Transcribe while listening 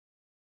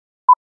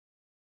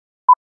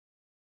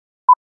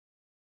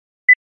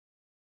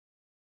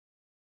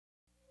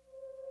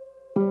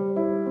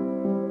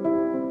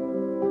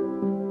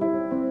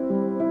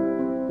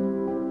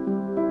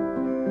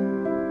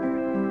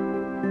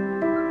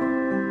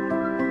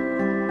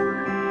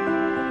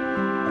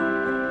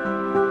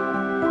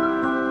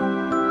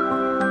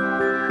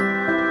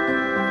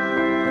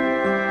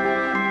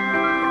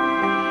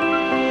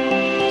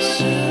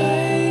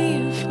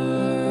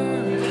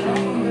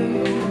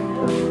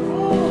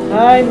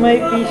Hi, my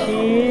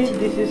fishy!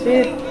 This is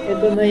it.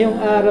 Ito na yung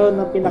araw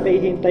na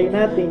pinakihintay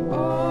natin.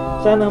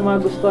 Sana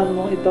magustuhan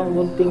mo itong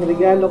munting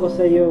regalo ko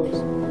sa iyo.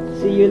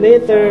 See you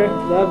later.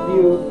 Love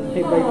you.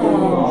 May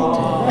vitamins.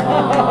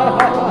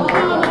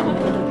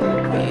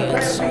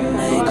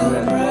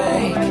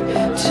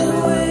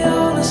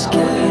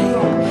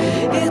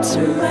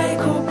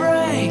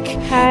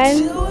 Han,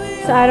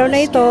 sa araw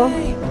na ito,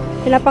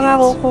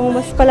 pinapangako kong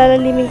mas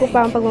palalalimin ko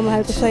pa ang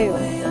pagmamahal ko sa iyo.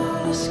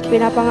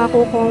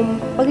 Pinapangako kong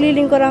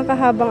paglilingkuran ka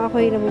habang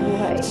ako'y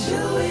nabubuhay.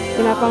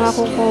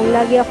 Pinapangako kong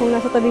lagi akong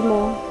nasa tabi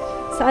mo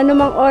sa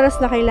anumang oras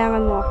na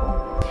kailangan mo ako.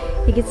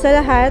 Higit sa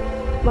lahat,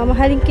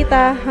 mamahalin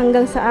kita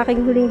hanggang sa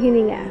aking huling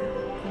hininga.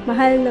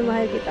 Mahal na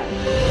mahal kita.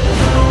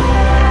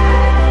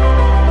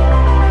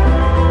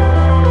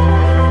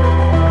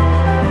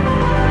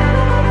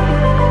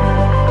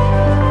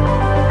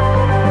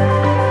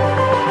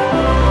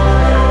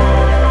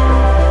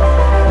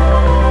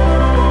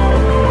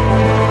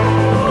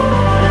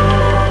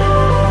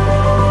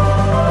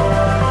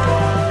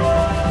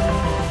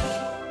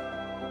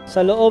 Sa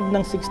loob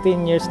ng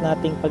 16 years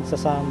nating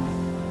pagsasama,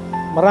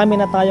 marami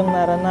na tayong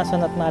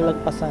naranasan at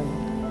nalagpasan.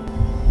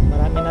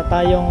 Marami na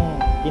tayong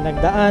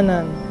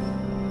pinagdaanan.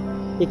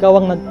 Ikaw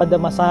ang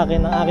nagpadama sa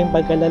akin ng aking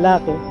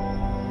pagkalalaki.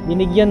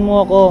 Binigyan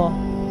mo ako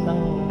ng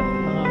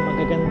mga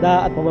magaganda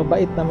at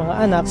mababait na mga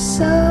anak.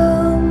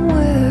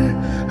 Somewhere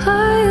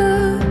high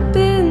up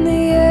in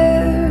the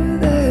air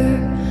there,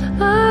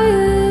 I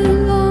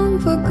am long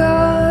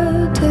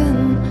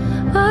forgotten.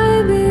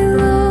 I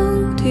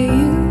belong to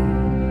you.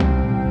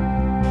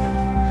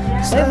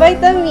 May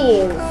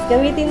vitamins.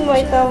 Gamitin mo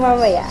ito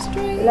mamaya.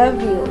 Love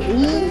you.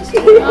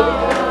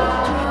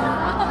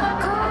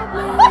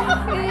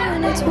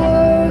 It's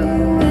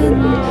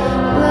whirlwind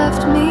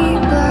left me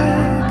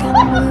black and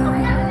blue.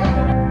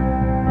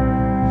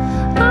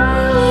 I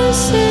was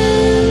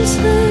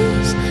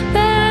senseless,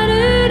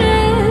 battered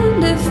and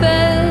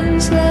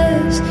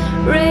defenseless.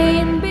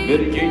 Rain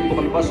Mary Jane,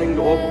 bukalbasang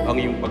loob ang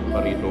iyong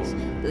pagparito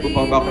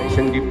upang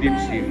makaisang dibdib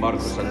si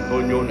Marcos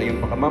Antonio na iyong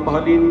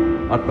pakamamahalin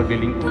at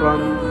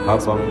paglilingkuran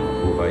habang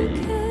buhay.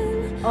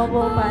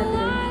 Opo,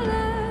 Padre.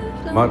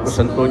 Marcos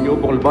Antonio,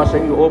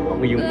 bukalbasang loob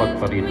ang iyong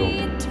pagparito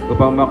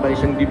upang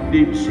makaisang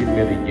dibdib si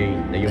Mary Jane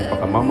na iyong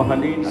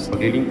pakamamahalin at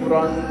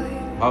paglilingkuran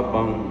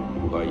habang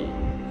buhay.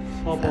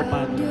 Opo,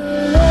 Padre.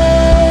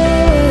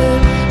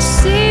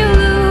 Seal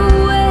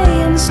away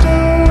in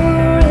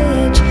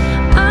storage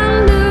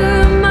under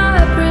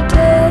my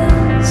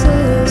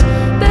pretenses,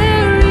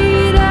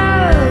 buried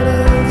out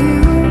of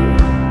you.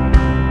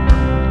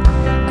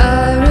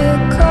 I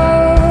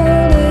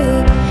recall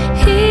it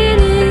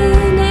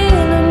hidden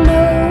in a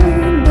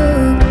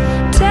notebook,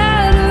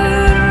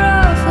 tattered,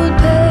 ruffled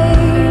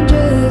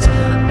pages,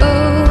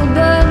 old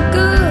but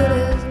good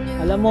as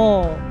new. Alam mo,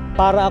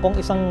 para akong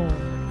isang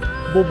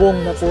bubong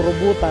na puro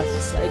butas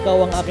na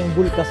ikaw ang aking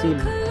bulkasil.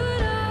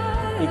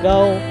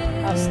 Ikaw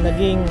ang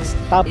naging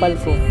tapal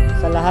ko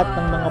sa lahat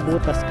ng mga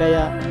butas,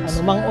 kaya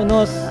anumang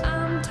unos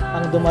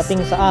ang dumating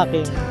sa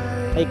akin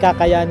ay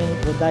kakayanin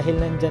ko dahil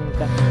nandyan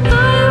ka.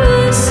 I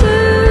was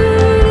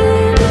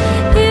certain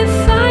if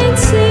I'd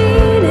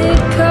seen it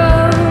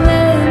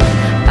coming,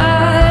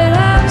 I'd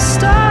have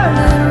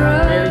started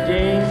Mary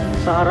Jane,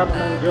 sa harap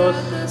ng Diyos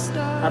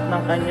at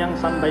ng kanyang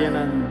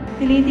sambayanan,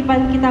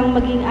 Tilitipan kitang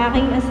maging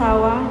aking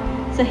asawa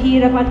sa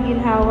hirap at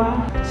ginhawa.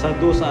 sa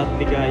dusa at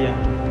ligaya,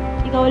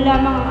 Ikaw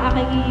lamang ang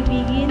aking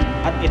iibigin.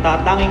 at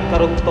itatanging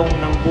karugtong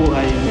ng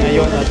buhay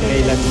ngayon at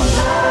kailanman.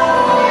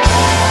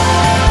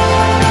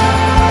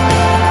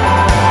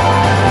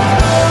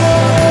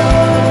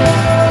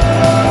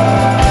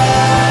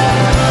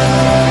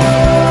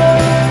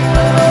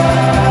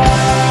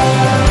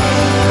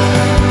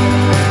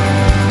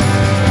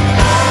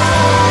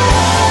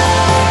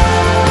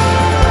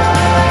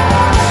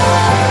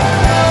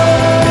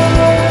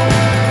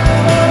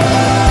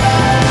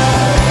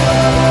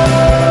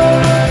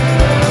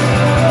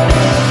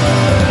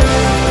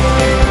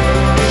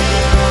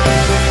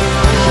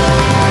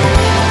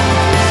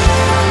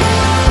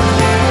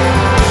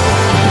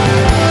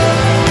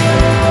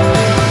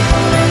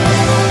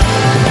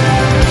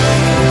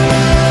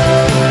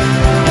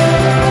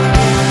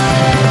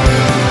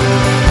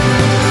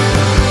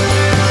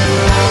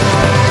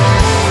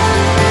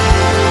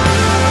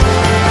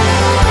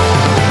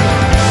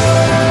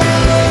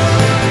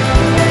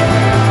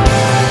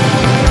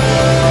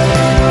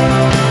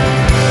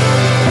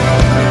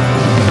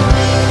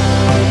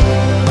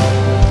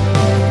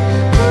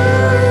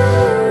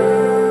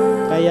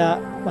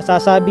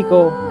 Masasabi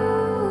ko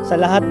sa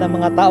lahat ng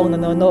mga taong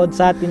nanonood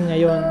sa atin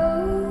ngayon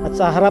at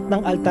sa harap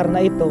ng altar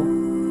na ito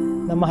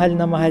na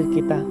mahal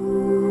kita.